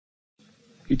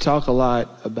You talk a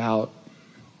lot about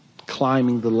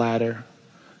climbing the ladder,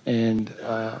 and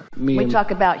we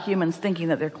talk about humans thinking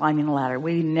that they're climbing a ladder.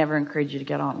 We never encourage you to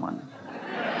get on one.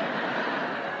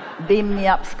 Beam me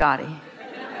up, Scotty.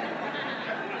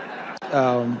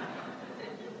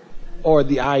 Or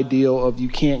the ideal of you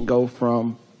can't go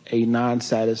from a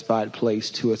non-satisfied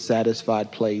place to a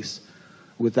satisfied place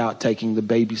without taking the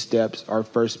baby steps or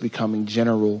first becoming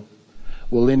general.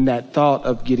 Well, in that thought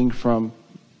of getting from,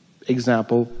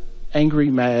 example,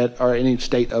 angry, mad, or any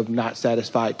state of not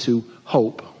satisfied to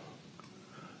hope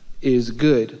is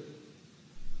good.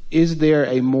 Is there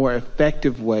a more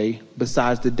effective way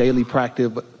besides the daily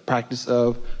practice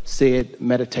of said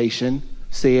meditation,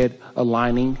 said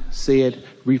aligning, said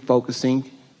refocusing,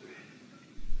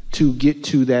 to get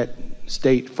to that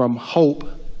state from hope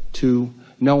to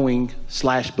knowing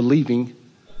 / believing,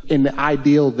 in the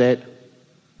ideal that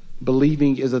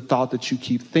believing is a thought that you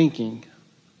keep thinking?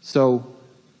 So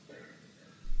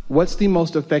what's the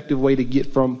most effective way to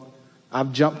get from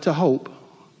I've jumped to hope,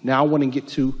 now I want to get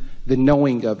to the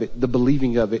knowing of it, the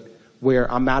believing of it,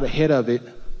 where I'm out ahead of it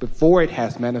before it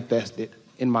has manifested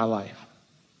in my life?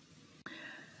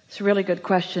 It's a really good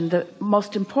question. The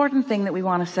most important thing that we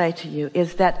want to say to you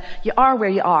is that you are where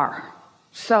you are.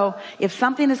 So if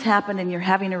something has happened and you're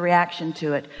having a reaction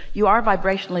to it, you are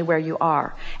vibrationally where you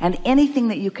are. And anything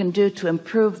that you can do to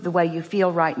improve the way you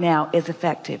feel right now is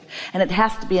effective. And it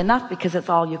has to be enough because it's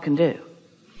all you can do.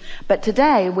 But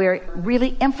today we're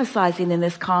really emphasizing in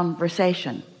this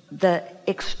conversation the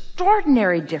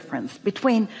extraordinary difference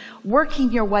between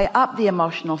working your way up the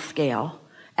emotional scale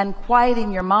and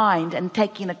quieting your mind and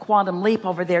taking a quantum leap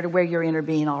over there to where your inner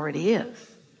being already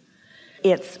is.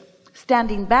 It's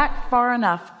standing back far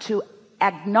enough to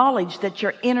acknowledge that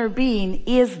your inner being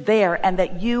is there and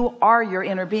that you are your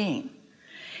inner being,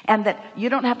 and that you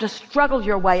don't have to struggle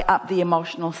your way up the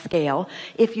emotional scale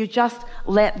if you just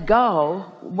let go.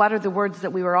 What are the words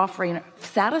that we were offering?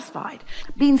 Satisfied.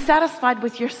 Being satisfied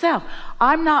with yourself.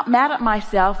 I'm not mad at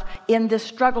myself in this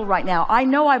struggle right now. I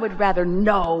know I would rather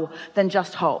know than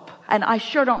just hope. And I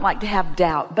sure don't like to have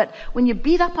doubt. But when you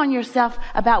beat up on yourself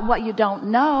about what you don't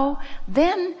know,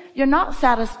 then you're not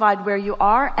satisfied where you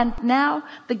are. And now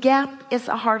the gap is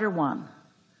a harder one.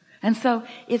 And so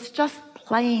it's just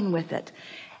playing with it.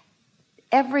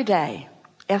 Every day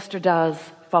Esther does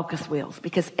focus wheels,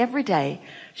 because every day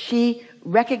she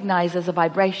recognizes a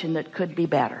vibration that could be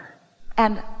better.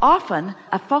 And often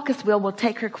a focus wheel will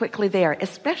take her quickly there,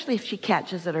 especially if she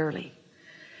catches it early.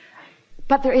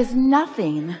 But there is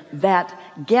nothing that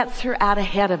gets her out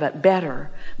ahead of it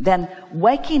better than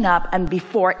waking up, and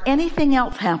before anything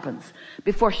else happens,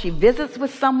 before she visits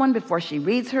with someone, before she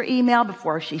reads her email,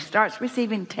 before she starts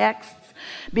receiving texts,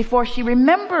 before she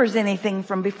remembers anything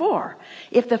from before,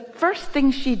 if the first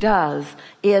thing she does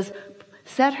is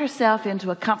set herself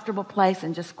into a comfortable place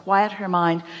and just quiet her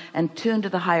mind and tune to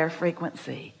the higher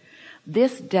frequency,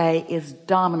 this day is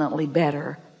dominantly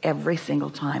better every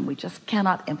single time. We just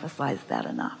cannot emphasize that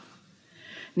enough.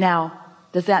 Now,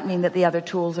 does that mean that the other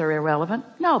tools are irrelevant?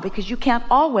 No, because you can't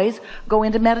always go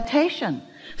into meditation.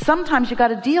 Sometimes you got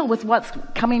to deal with what's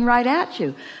coming right at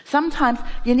you. Sometimes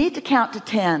you need to count to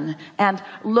 10 and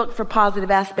look for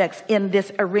positive aspects in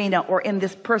this arena or in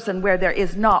this person where there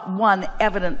is not one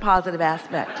evident positive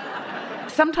aspect.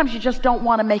 Sometimes you just don't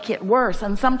want to make it worse,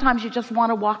 and sometimes you just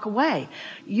want to walk away.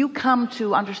 You come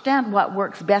to understand what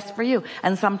works best for you,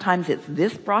 and sometimes it's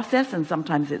this process, and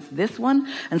sometimes it's this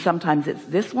one, and sometimes it's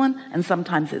this one, and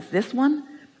sometimes it's this one.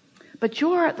 But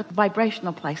you're at the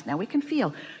vibrational place now. We can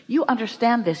feel. You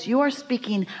understand this. You are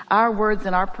speaking our words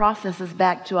and our processes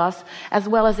back to us, as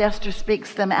well as Esther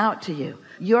speaks them out to you.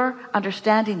 You're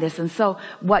understanding this. And so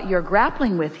what you're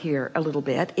grappling with here a little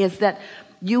bit is that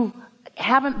you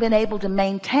haven't been able to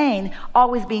maintain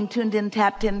always being tuned in,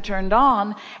 tapped in, turned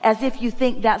on, as if you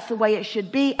think that's the way it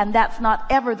should be, and that's not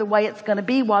ever the way it's going to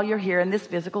be while you're here in this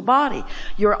physical body.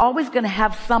 You're always going to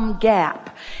have some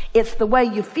gap. It's the way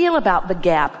you feel about the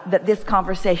gap that this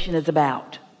conversation is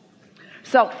about.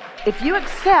 So if you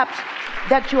accept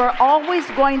that you are always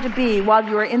going to be, while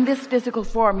you are in this physical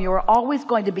form, you are always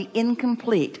going to be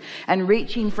incomplete and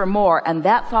reaching for more, and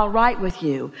that's all right with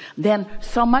you, then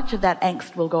so much of that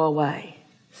angst will go away.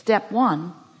 Step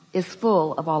one is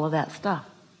full of all of that stuff.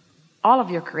 All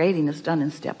of your creating is done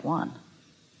in step one.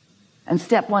 And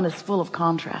step one is full of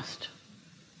contrast.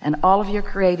 And all of your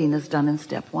creating is done in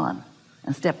step one.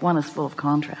 And step one is full of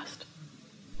contrast.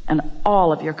 And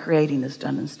all of your creating is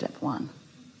done in step one.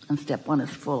 And step one is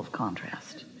full of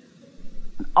contrast.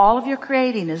 And all of your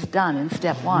creating is done in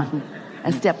step one.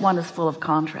 And step one is full of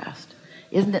contrast.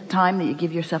 Isn't it time that you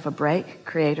give yourself a break,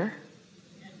 creator?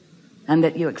 and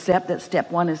that you accept that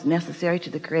step one is necessary to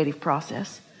the creative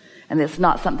process, and it's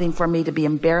not something for me to be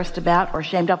embarrassed about or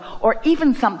ashamed of, or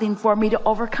even something for me to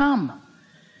overcome.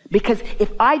 Because if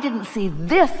I didn't see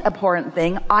this abhorrent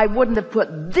thing, I wouldn't have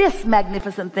put this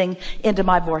magnificent thing into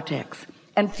my vortex.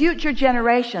 And future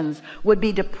generations would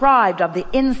be deprived of the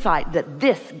insight that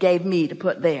this gave me to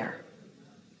put there.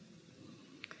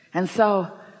 And so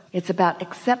it's about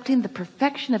accepting the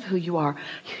perfection of who you are.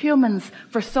 Humans,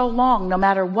 for so long, no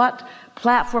matter what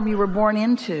platform you were born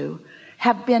into,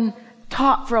 have been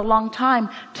taught for a long time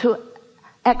to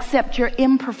accept your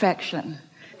imperfection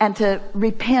and to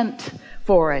repent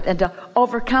for it and to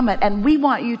overcome it. And we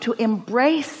want you to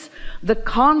embrace the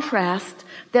contrast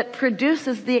that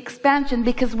produces the expansion,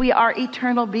 because we are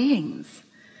eternal beings.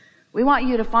 We want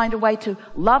you to find a way to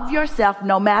love yourself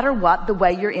no matter what, the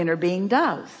way your inner being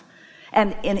does.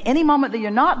 And in any moment that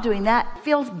you're not doing that, it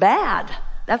feels bad.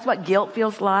 That's what guilt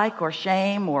feels like, or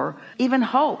shame, or even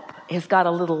hope has got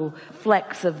a little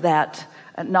flecks of that,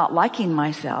 not liking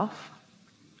myself.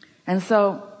 And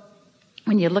so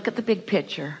when you look at the big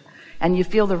picture and you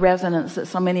feel the resonance that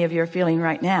so many of you are feeling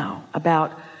right now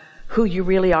about who you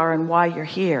really are and why you're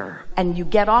here, and you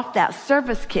get off that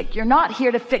service kick, you're not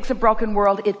here to fix a broken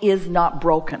world. It is not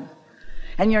broken.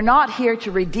 And you're not here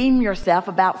to redeem yourself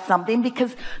about something,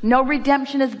 because no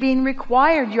redemption is being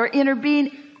required. Your inner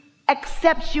being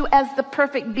accepts you as the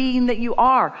perfect being that you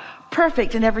are,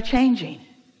 perfect and ever changing.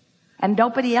 And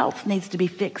nobody else needs to be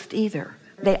fixed either.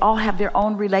 They all have their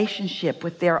own relationship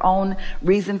with their own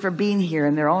reason for being here,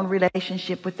 and their own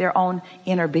relationship with their own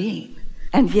inner being.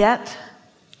 And yet,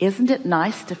 isn't it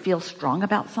nice to feel strong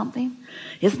about something?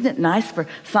 Isn't it nice for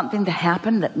something to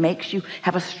happen that makes you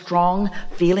have a strong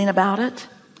feeling about it?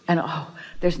 And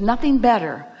there's nothing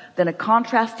better than a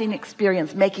contrasting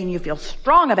experience making you feel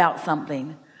strong about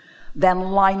something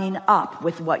than lining up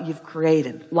with what you've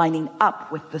created, lining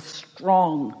up with the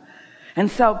strong. And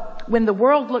so when the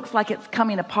world looks like it's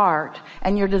coming apart,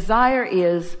 and your desire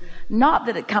is not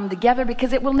that it come together,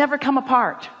 because it will never come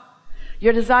apart.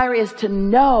 Your desire is to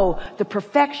know the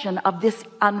perfection of this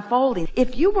unfolding.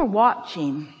 If you were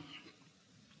watching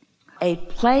a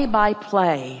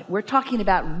play-by-play, we're talking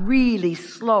about really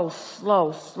slow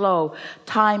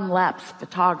time-lapse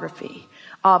photography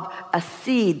of a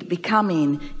seed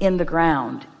becoming in the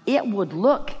ground, it would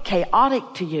look chaotic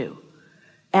to you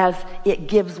as it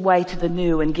gives way to the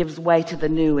new, and gives way to the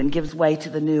new, and gives way to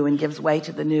the new, and gives way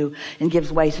to the new, and gives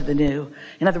way to the new.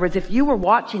 In other words, if you were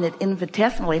watching it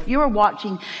infinitesimally, if you were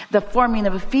watching the forming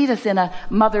of a fetus in a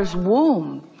mother's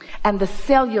womb and the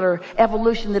cellular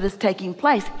evolution that is taking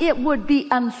place, it would be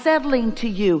unsettling to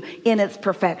you in its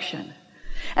perfection.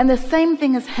 And the same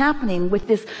thing is happening with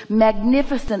this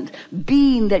magnificent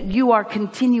being that you are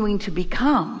continuing to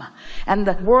become, and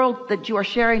the world that you are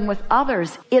sharing with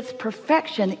others. Its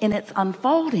perfection in its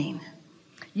unfolding.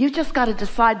 You just got to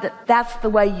decide that that's the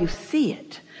way you see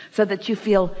it, so that you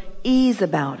feel ease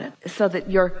about it, so that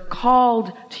you're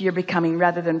called to your becoming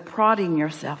rather than prodding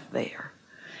yourself there.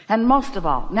 And most of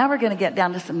all, now we're going to get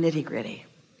down to some nitty-gritty.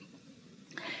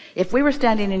 If we were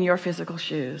standing in your physical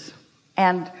shoes,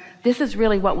 and this is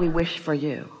really what we wish for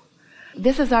you,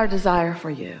 this is our desire for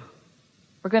you,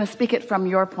 we're going to speak it from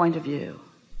your point of view.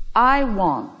 I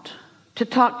want to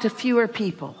talk to fewer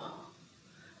people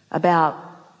about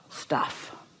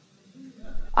stuff.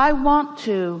 I want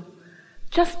to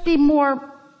just be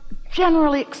more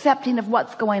generally accepting of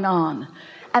what's going on,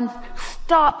 and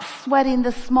stop sweating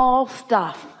the small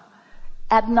stuff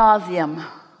ad nauseum.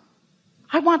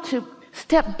 I want to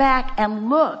step back and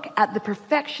look at the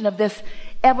perfection of this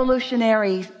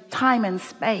evolutionary time and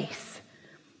space,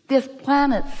 this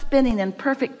planet spinning in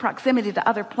perfect proximity to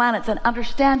other planets, and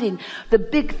understanding the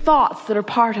big thoughts that are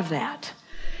part of that.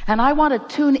 And I want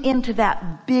to tune into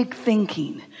that big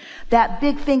thinking that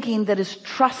is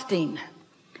trusting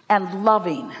and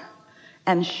loving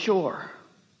and sure.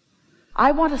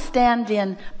 I want to stand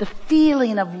in the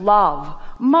feeling of love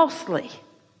mostly.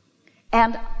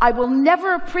 And I will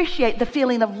never appreciate the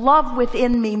feeling of love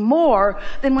within me more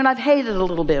than when I've hated a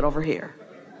little bit over here.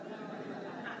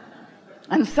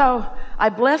 And so I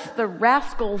bless the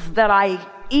rascals that I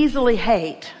easily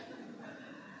hate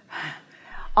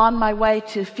on my way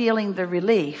to feeling the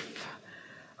relief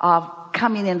of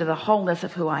coming into the wholeness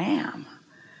of who I am.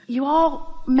 You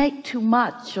all make too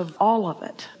much of all of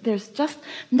it. There's just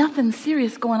nothing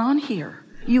serious going on here.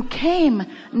 You came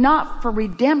not for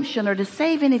redemption or to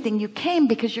save anything. You came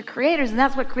because you're creators, and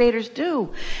that's what creators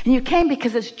do. And you came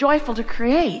because it's joyful to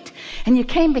create. And you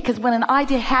came because when an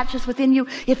idea hatches within you,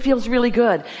 it feels really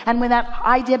good. And when that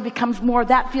idea becomes more,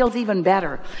 that feels even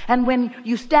better. And when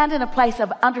you stand in a place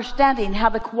of understanding how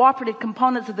the cooperative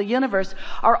components of the universe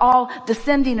are all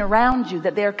descending around you,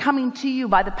 that they're coming to you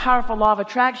by the powerful law of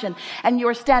attraction, and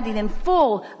you're standing in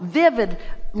full, vivid,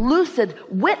 lucid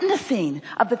witnessing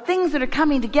of the things that are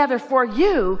coming together for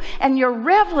you, and you're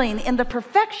reveling in the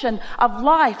perfection of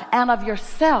life and of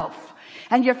yourself,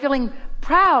 and you're feeling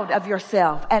proud of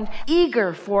yourself and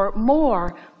eager for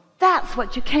more. That's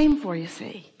what you came for, you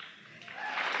see.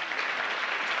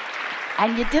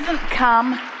 And you didn't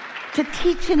come to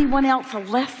teach anyone else a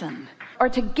lesson or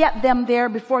to get them there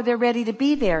before they're ready to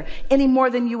be there, any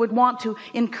more than you would want to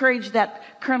encourage that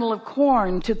kernel of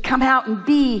corn to come out and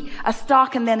be a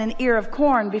stalk and then an ear of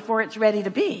corn before it's ready to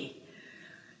be.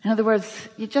 In other words,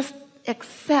 you just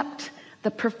accept the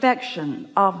perfection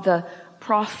of the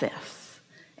process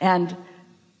and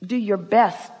do your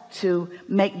best to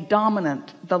make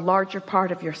dominant the larger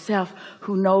part of yourself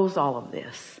who knows all of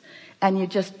this. And you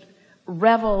just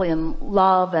revel in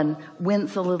love and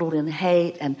wince a little in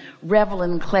hate, and revel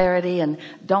in clarity and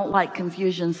don't like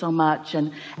confusion so much,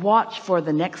 and watch for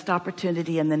the next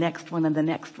opportunity and the next one and the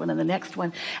next one and the next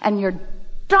one. And your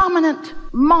dominant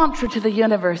mantra to the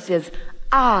universe is,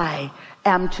 I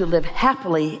am to live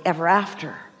happily ever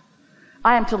after.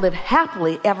 I am to live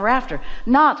happily ever after.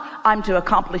 Not I'm to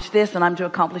accomplish this and I'm to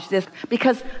accomplish this,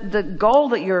 because the goal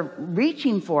that you're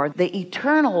reaching for, the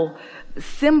eternal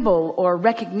symbol or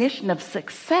recognition of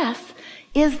success,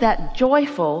 is that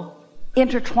joyful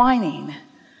intertwining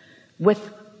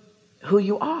with who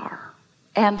you are.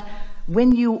 And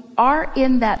when you are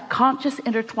in that conscious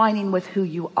intertwining with who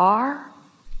you are,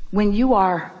 when you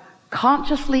are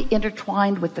consciously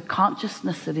intertwined with the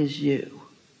consciousness that is you,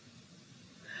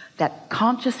 that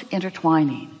conscious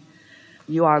intertwining,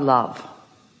 you are love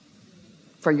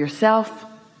for yourself,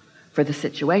 for the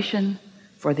situation,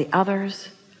 for the others.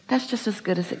 That's just as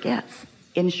good as it gets.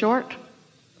 In short,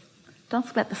 don't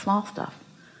sweat the small stuff.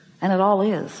 And it all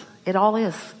is. It all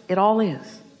is. It all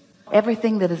is.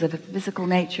 Everything that is of a physical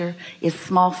nature is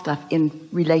small stuff in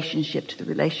relationship to the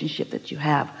relationship that you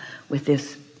have with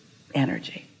this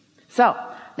energy. So,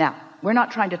 now, we're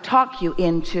not trying to talk you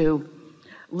into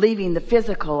leaving the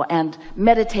physical and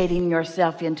meditating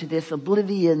yourself into this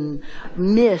oblivion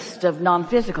mist of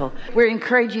non-physical. We're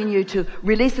encouraging you to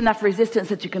release enough resistance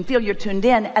that you can feel you're tuned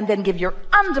in, and then give your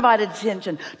undivided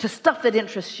attention to stuff that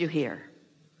interests you here.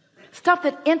 Stuff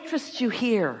that interests you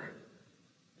here.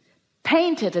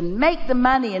 Paint it and make the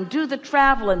money and do the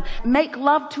travel and make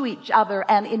love to each other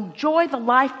and enjoy the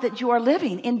life that you are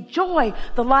living. Enjoy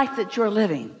the life that you're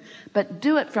living. But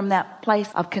do it from that place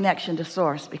of connection to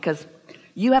source, because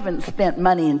you haven't spent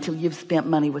money until you've spent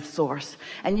money with source.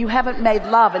 And you haven't made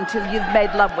love until you've made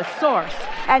love with source.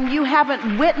 And you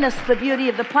haven't witnessed the beauty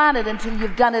of the planet until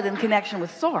you've done it in connection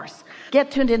with source.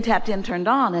 Get tuned in, tapped in, turned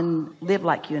on, and live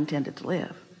like you intended to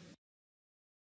live.